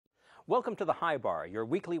Welcome to the High Bar, your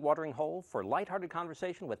weekly watering hole for lighthearted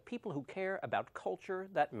conversation with people who care about culture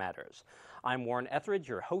that matters. I'm Warren Etheridge,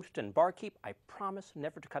 your host and barkeep. I promise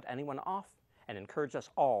never to cut anyone off and encourage us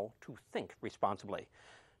all to think responsibly.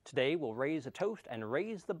 Today we'll raise a toast and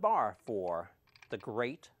raise the bar for the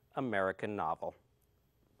great American novel.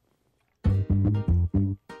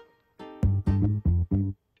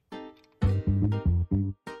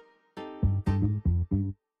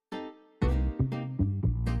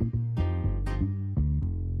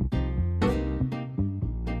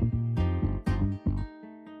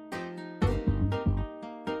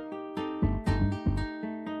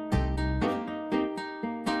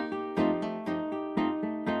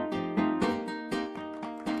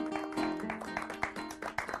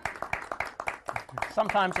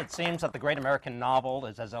 Sometimes it seems that the great American novel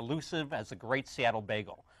is as elusive as the great Seattle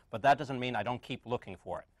bagel, but that doesn't mean I don't keep looking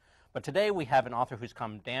for it. But today we have an author who's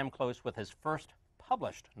come damn close with his first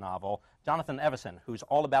published novel, Jonathan Evison, whose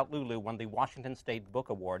All About Lulu won the Washington State Book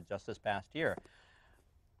Award just this past year.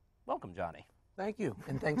 Welcome, Johnny. Thank you,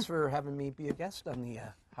 and thanks for having me be a guest on the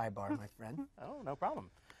High Bar, my friend. Oh, no problem.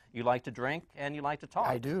 You like to drink and you like to talk.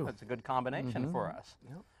 I do. That's a good combination for us.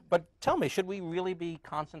 Yep. But tell me, should we really be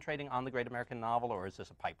concentrating on the great American novel, or is this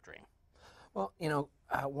a pipe dream? Well, you know,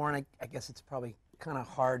 Warren, I guess it's probably kind of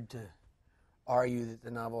hard to argue that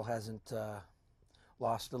the novel hasn't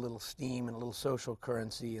lost a little steam and a little social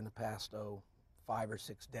currency in the past, 5 or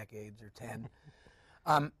 6 decades or 10.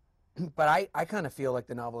 But I kind of feel like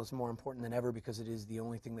the novel is more important than ever because it is the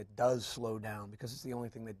only thing that does slow down, because it's the only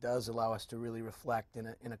thing that does allow us to really reflect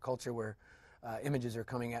in a culture where images are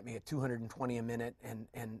coming at me at 220 a minute, and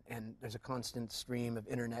there's a constant stream of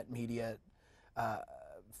internet media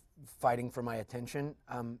fighting for my attention.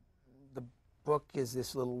 The book is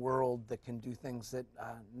this little world that can do things that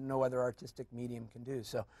no other artistic medium can do.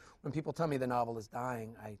 So when people tell me the novel is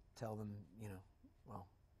dying, I tell them,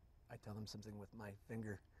 I tell them something with my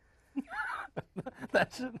finger.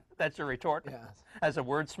 That's a retort. Yes. As a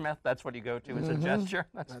wordsmith, that's what you go to as a gesture.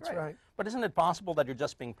 That's right. But isn't it possible that you're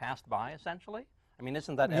just being passed by, essentially? I mean,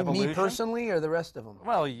 isn't that evolution? Me personally, or the rest of them?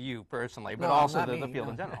 Well, you personally, but no, also the field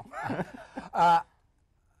in general.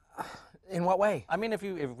 In what way? I mean, if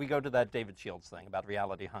we go to that David Shields thing about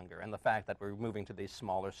reality hunger and the fact that we're moving to these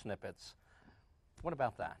smaller snippets, what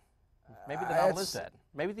about that? Maybe the novel is dead.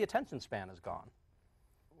 Maybe the attention span is gone.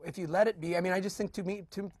 If you let it be, I mean, I just think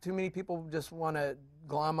too many people just want to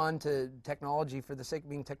glom onto technology for the sake of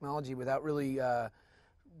being technology without really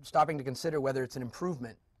stopping to consider whether it's an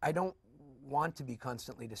improvement. I don't want to be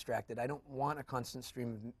constantly distracted. I don't want a constant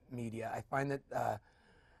stream of media. I find that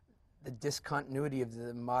the discontinuity of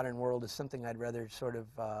the modern world is something I'd rather sort of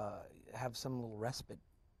have some little respite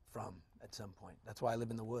from at some point. That's why I live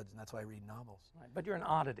in the woods, and that's why I read novels. Right. But you're an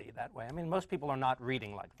oddity that way. I mean, most people are not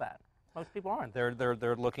reading like that. Most people aren't.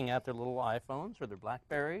 They're looking at their little iPhones or their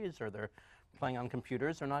Blackberries or they're playing on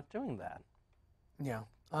computers. They're not doing that. Yeah.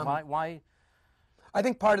 Why? I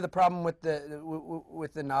think part of the problem with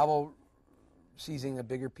the novel seizing a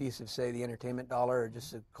bigger piece of, say, the entertainment dollar or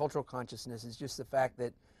just the cultural consciousness is just the fact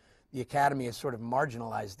that the Academy has sort of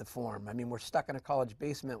marginalized the form. I mean, we're stuck in a college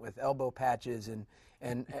basement with elbow patches and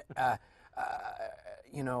the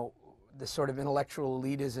sort of intellectual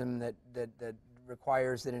elitism that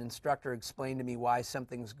requires that an instructor explain to me why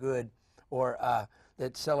something's good, or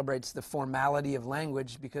that celebrates the formality of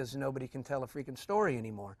language because nobody can tell a freaking story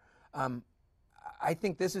anymore. I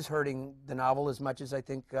think this is hurting the novel as much as I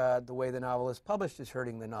think the way the novel is published is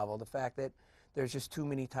hurting the novel. The fact that there's just too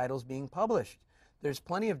many titles being published. There's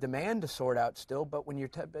plenty of demand to sort out still, but when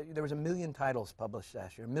there was 1 million titles published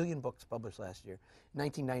last year, 1 million books published last year. In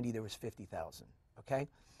 1990, there was 50,000, okay?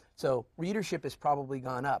 So readership has probably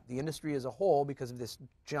gone up. The industry as a whole, because of this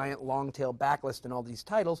giant long-tail backlist and all these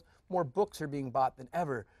titles, more books are being bought than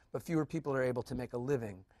ever, but fewer people are able to make a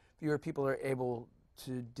living. Fewer people are able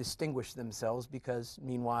to distinguish themselves because,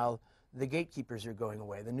 meanwhile, the gatekeepers are going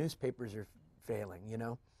away. The newspapers are failing, you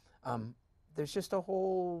know. There's just a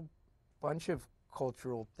whole bunch of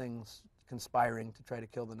cultural things conspiring to try to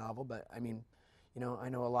kill the novel, but, I mean, you know, I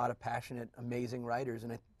know a lot of passionate, amazing writers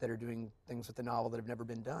that are doing things with the novel that have never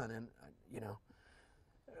been done, and you know,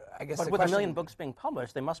 I guess. But with 1 million books being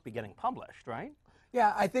published, they must be getting published, right?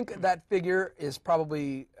 Yeah, I think that figure is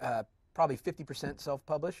probably 50%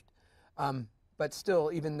 self-published, but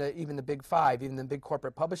still, even the big five, even the big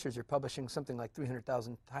corporate publishers are publishing something like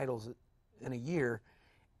 300,000 titles in a year.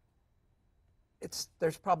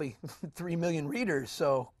 There's probably 3 million readers,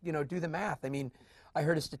 so you know, do the math. I mean, I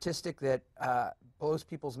heard a statistic that blows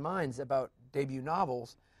people's minds about debut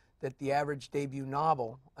novels, that the average debut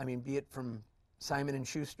novel, I mean, be it from Simon &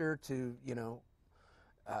 Schuster to,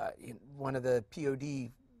 one of the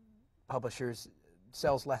POD publishers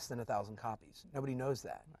sells less than 1,000 copies. Nobody knows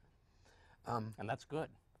that. And that's good.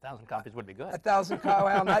 1,000 copies would be good. 1,000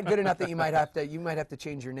 well, not good enough that you might have to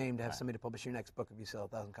change your name to have somebody to publish your next book if you sell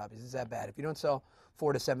 1,000 copies. It's that bad. If you don't sell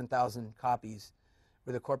 4,000 to 7,000 copies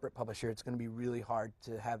with a corporate publisher, it's going to be really hard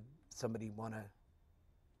to have somebody want to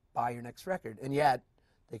buy your next record. And yet,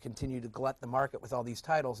 they continue to glut the market with all these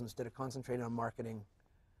titles instead of concentrating on marketing.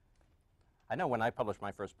 I know when I published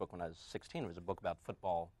my first book when I was 16, it was a book about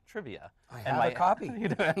football trivia. I have a copy.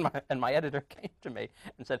 And my editor came to me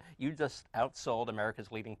and said, "You just outsold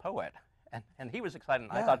America's leading poet." And he was excited,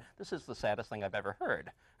 and I thought, this is the saddest thing I've ever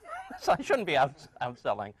heard. So I shouldn't be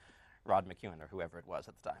outselling Rod McEwen or whoever it was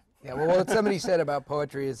at the time. Yeah, well, what somebody said about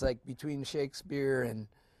poetry is like between Shakespeare and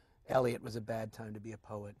Eliot was a bad time to be a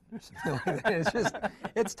poet. Or something like that. It's just,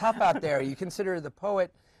 it's tough out there. You consider the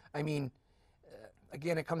poet, I mean,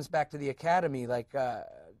 again, it comes back to the academy. Like,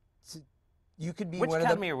 you could be Which one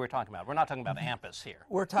academy of the. are we talking about? We're not talking about AMPUS here.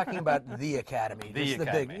 We're talking about the academy. The Just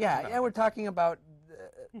academy. big, yeah, we're talking about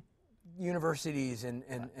universities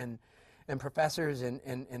and professors and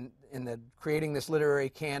the creating this literary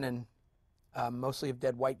canon, mostly of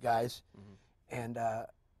dead white guys, and.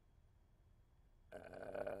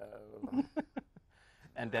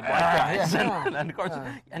 And dead white guys. Yeah, and of course,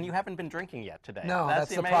 and you haven't been drinking yet today. No, that's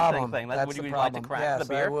the amazing problem. thing. That's would the you problem. like to crack Yes, the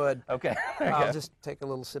beer? I would. Okay. I'll just take a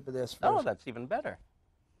little sip of this first. Oh, that's even better.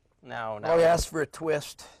 Now. Oh, you asked for a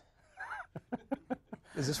twist.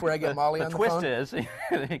 Is this where I get Molly on the phone? The twist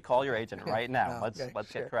is, call your agent right now. Oh, okay,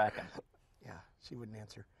 let's sure. get cracking. Yeah, she wouldn't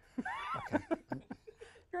answer. Okay.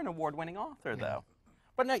 You're an award-winning author, though.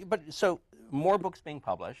 But so more books being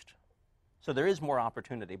published. So there is more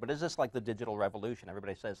opportunity, but is this like the digital revolution?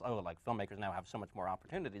 Everybody says, oh, like filmmakers now have so much more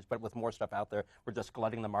opportunities, but with more stuff out there, we're just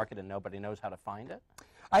glutting the market and nobody knows how to find it?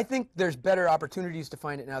 I think there's better opportunities to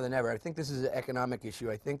find it now than ever. I think this is an economic issue.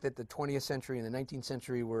 I think that the 20th century and the 19th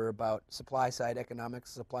century were about supply-side economics,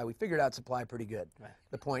 supply. We figured out supply pretty good. Right.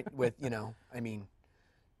 The point with, I mean,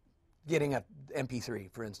 getting a MP3,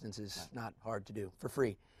 for instance, is not hard to do for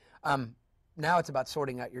free. Now it's about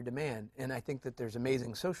sorting out your demand, and I think that there's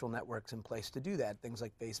amazing social networks in place to do that. Things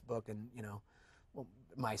like Facebook and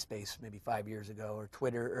MySpace maybe 5 years ago, or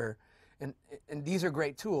Twitter, and these are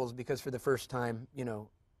great tools because for the first time, the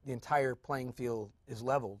entire playing field is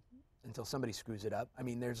leveled until somebody screws it up. I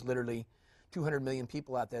mean, there's literally 200 million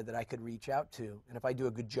people out there that I could reach out to, and if I do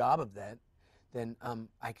a good job of that, then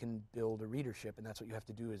I can build a readership, and that's what you have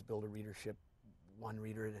to do is build a readership one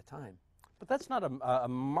reader at a time. But that's not a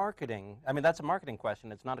marketing, I mean, that's a marketing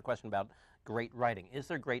question. It's not a question about great writing. Is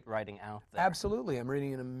there great writing out there? Absolutely. I'm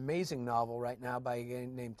reading an amazing novel right now by a guy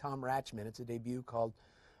named Tom Ratchman. It's a debut called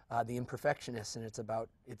The Imperfectionist, and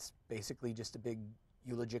it's basically just a big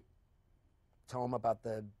eulogic tome about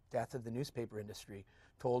the death of the newspaper industry,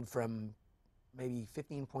 told from maybe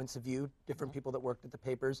 15 points of view, different people that worked at the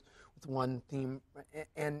papers with one theme,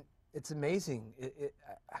 and it's amazing.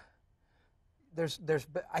 There's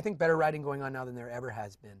I think better writing going on now than there ever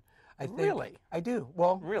has been. Really? I do.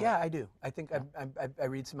 Well, really? Yeah, I do. I think I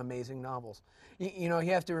read some amazing novels. You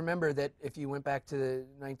have to remember that if you went back to the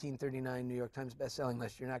 1939 New York Times bestselling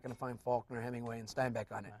list, you're not going to find Faulkner, Hemingway, and Steinbeck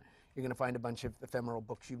on it. Right. You're going to find a bunch of ephemeral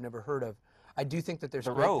books you've never heard of. I do think that there's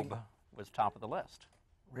The Robe was top of the list.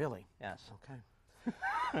 Really? Yes. Okay.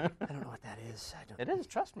 I don't know what that is. It is.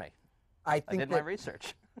 Trust me. I did my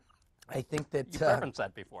research. I think that you referenced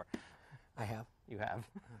that before. I have. You have.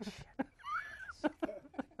 Oh, shit.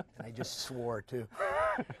 And I just swore, too.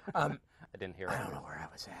 I didn't hear it. I don't know where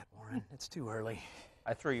I was at, Warren. It's too early.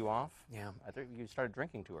 I threw you off? Yeah. I think you started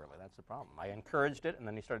drinking too early. That's the problem. I encouraged it, and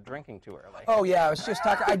then you started drinking too early. Oh, yeah. I was just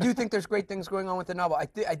talking. I do think there's great things going on with the novel.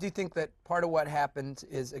 I do think that part of what happened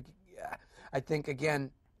is, I think, again,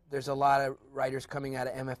 there's a lot of writers coming out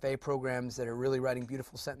of MFA programs that are really writing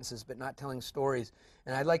beautiful sentences but not telling stories.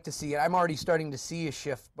 And I'd like to see, I'm already starting to see a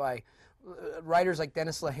shift by writers like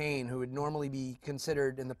Dennis Lehane, who would normally be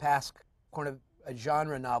considered in the past kind of a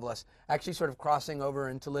genre novelist, actually sort of crossing over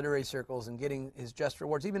into literary circles and getting his just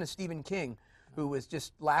rewards. Even a Stephen King, who was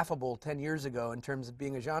just laughable 10 years ago in terms of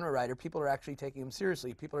being a genre writer, people are actually taking him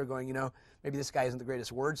seriously. People are going, maybe this guy isn't the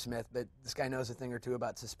greatest wordsmith, but this guy knows a thing or two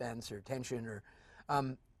about suspense or tension.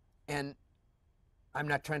 And I'm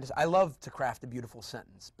not trying to, I love to craft a beautiful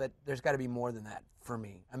sentence, but there's got to be more than that for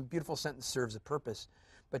me. A beautiful sentence serves a purpose.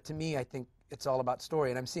 But to me, I think it's all about story.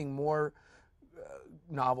 And I'm seeing more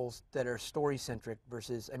novels that are story-centric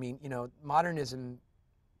versus, modernism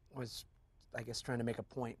was, I guess, trying to make a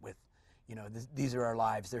point with, these are our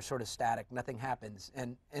lives. They're sort of static. Nothing happens.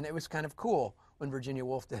 And it was kind of cool when Virginia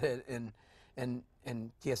Woolf did it and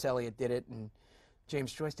T.S. Eliot did it and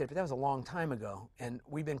James Joyce did, but that was a long time ago. And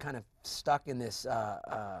we've been kind of stuck in this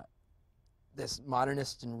this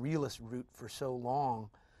modernist and realist route for so long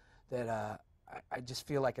that I just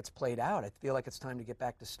feel like it's played out. I feel like it's time to get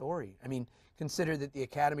back to story. I mean, consider that the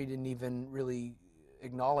Academy didn't even really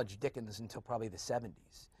acknowledge Dickens until probably the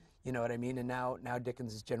 70s. You know what I mean? And now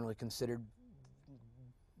Dickens is generally considered,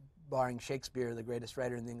 barring Shakespeare, the greatest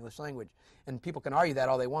writer in the English language. And people can argue that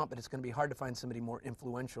all they want, but it's going to be hard to find somebody more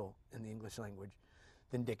influential in the English language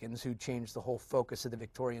than Dickens, who changed the whole focus of the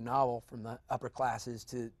Victorian novel from the upper classes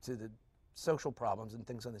to the social problems and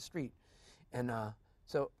things on the street. And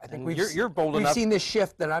so I think we've seen this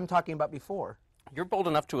shift that I'm talking about before. You're bold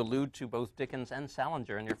enough to allude to both Dickens and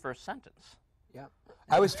Salinger in your first sentence. Yeah,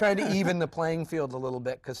 I was trying to even the playing field a little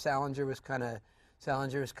bit because Salinger was kind of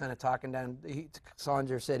talking down.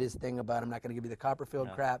 Salinger said his thing about I'm not going to give you the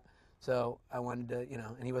Copperfield crap. So I wanted to,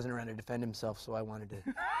 and he wasn't around to defend himself, so I wanted to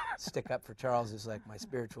stick up for Charles as like my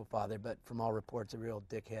spiritual father, but from all reports, a real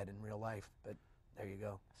dickhead in real life. But there you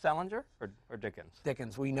go. Salinger or Dickens?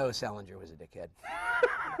 Dickens. We know Salinger was a dickhead.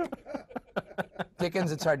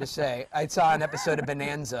 Dickens, it's hard to say. I saw an episode of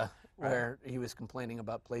Bonanza where he was complaining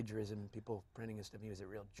about plagiarism and people printing his stuff. He was a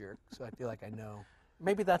real jerk, so I feel like I know.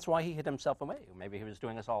 Maybe that's why he hid himself away. Maybe he was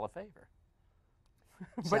doing us all a favor.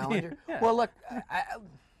 Salinger? Yeah. Well, look,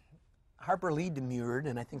 Harper Lee demurred,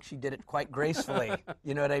 and I think she did it quite gracefully.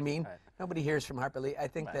 You know what I mean? Right. Nobody hears from Harper Lee. I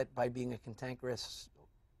think that by being a cantankerous,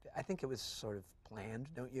 I think it was sort of planned,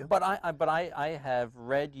 don't you? But I have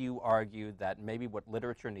read you argue that maybe what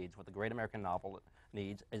literature needs, what the great American novel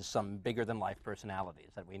needs, is some bigger-than-life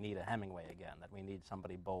personalities, that we need a Hemingway again, that we need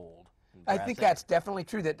somebody bold. I think that's definitely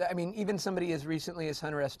true. That, I mean, even somebody as recently as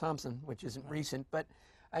Hunter S. Thompson, which isn't recent, but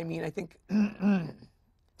I mean, I think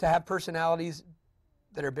to have personalities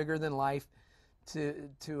that are bigger than life, to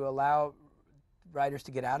allow writers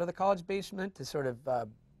to get out of the college basement, to sort of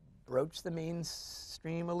broach the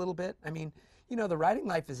mainstream a little bit. I mean, the writing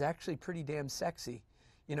life is actually pretty damn sexy.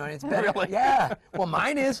 And it's better. Really? Yeah. Well,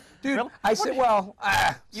 mine is, dude. Really? I said,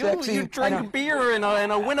 sexy. You drink beer in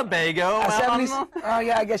a Winnebago. Oh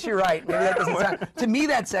yeah, I guess you're right. Maybe that doesn't sound. To me,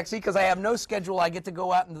 that's sexy because I have no schedule. I get to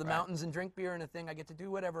go out into the mountains and drink beer and a thing. I get to do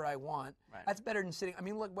whatever I want. Right. That's better than sitting. I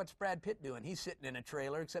mean, look, what's Brad Pitt doing? He's sitting in a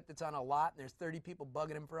trailer, except it's on a lot, and there's 30 people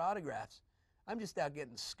bugging him for autographs. I'm just out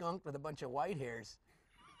getting skunked with a bunch of white hairs.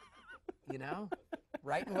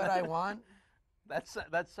 Writing what I want. That's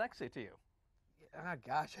sexy to you. Oh,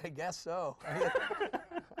 gosh, I guess so.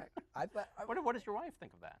 What does your wife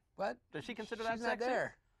think of that? What? Does she consider that sexy? She's not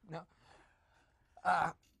there. No.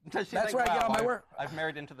 Does she that's think, where I get all my work. I've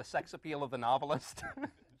married into the sex appeal of the novelist?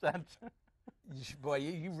 Boy,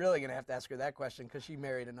 you're really going to have to ask her that question because she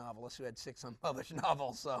married a novelist who had 6 unpublished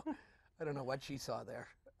novels, so I don't know what she saw there.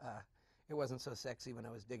 It wasn't so sexy when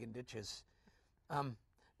I was digging ditches.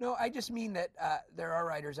 No, I just mean that there are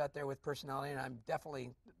writers out there with personality, and I'm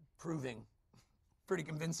definitely proving pretty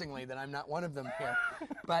convincingly that I'm not one of them here.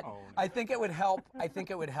 But no. I think it would help. I think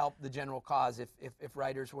it would help the general cause if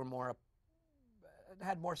writers were more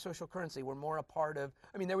had more social currency, were more a part of.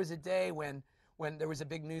 I mean, there was a day when there was a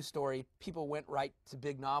big news story, people went right to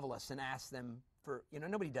big novelists and asked them for.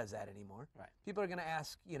 Nobody does that anymore. Right. People are going to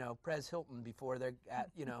ask, Prez Hilton before they're at,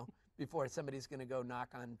 before somebody's going to go knock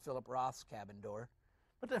on Philip Roth's cabin door.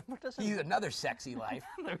 He's another sexy life.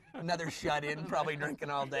 Another shut-in, probably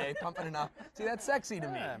drinking all day, pumping it up. See, that's sexy to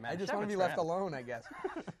me. Yeah, man, I just want to be left alone, I guess.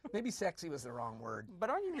 Maybe sexy was the wrong word.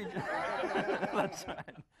 But aren't you that's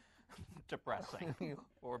right. Depressing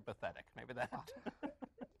or pathetic. Maybe that.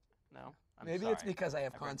 No? Maybe it's because I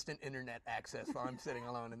have constant internet access while I'm sitting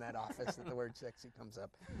alone in that office that the word sexy comes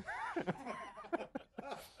up.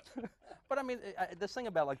 But I mean, this thing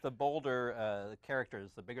about like the bolder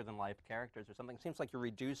characters, the bigger-than-life characters or something, seems like you're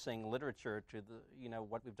reducing literature to the,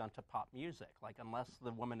 what we've done to pop music. Like, unless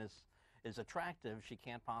the woman is attractive, she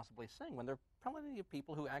can't possibly sing. When there are plenty of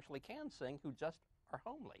people who actually can sing who just are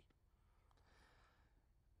homely.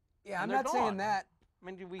 Yeah, I'm not saying that. I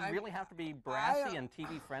mean, do we really have to be brassy and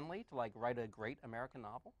TV-friendly to like write a great American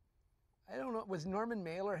novel? I don't know. Was Norman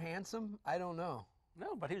Mailer handsome? I don't know.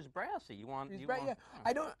 No, but he was brassy. Yeah.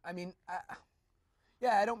 I don't. I mean,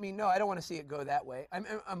 I don't mean no. I don't want to see it go that way.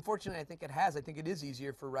 Unfortunately, I think it has. I think it is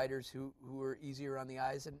easier for writers who are easier on the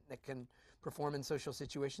eyes and that can perform in social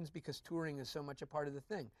situations because touring is so much a part of the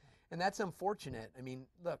thing, and that's unfortunate. I mean,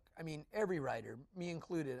 look. I mean, every writer, me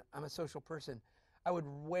included. I'm a social person. I would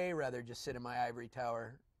way rather just sit in my ivory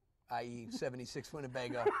tower, i.e., 76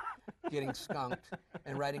 Winnebago, getting skunked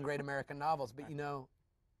and writing great American novels. But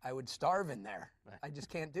I would starve in there. I just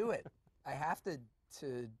can't do it. I have to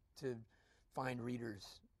find readers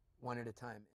one at a time.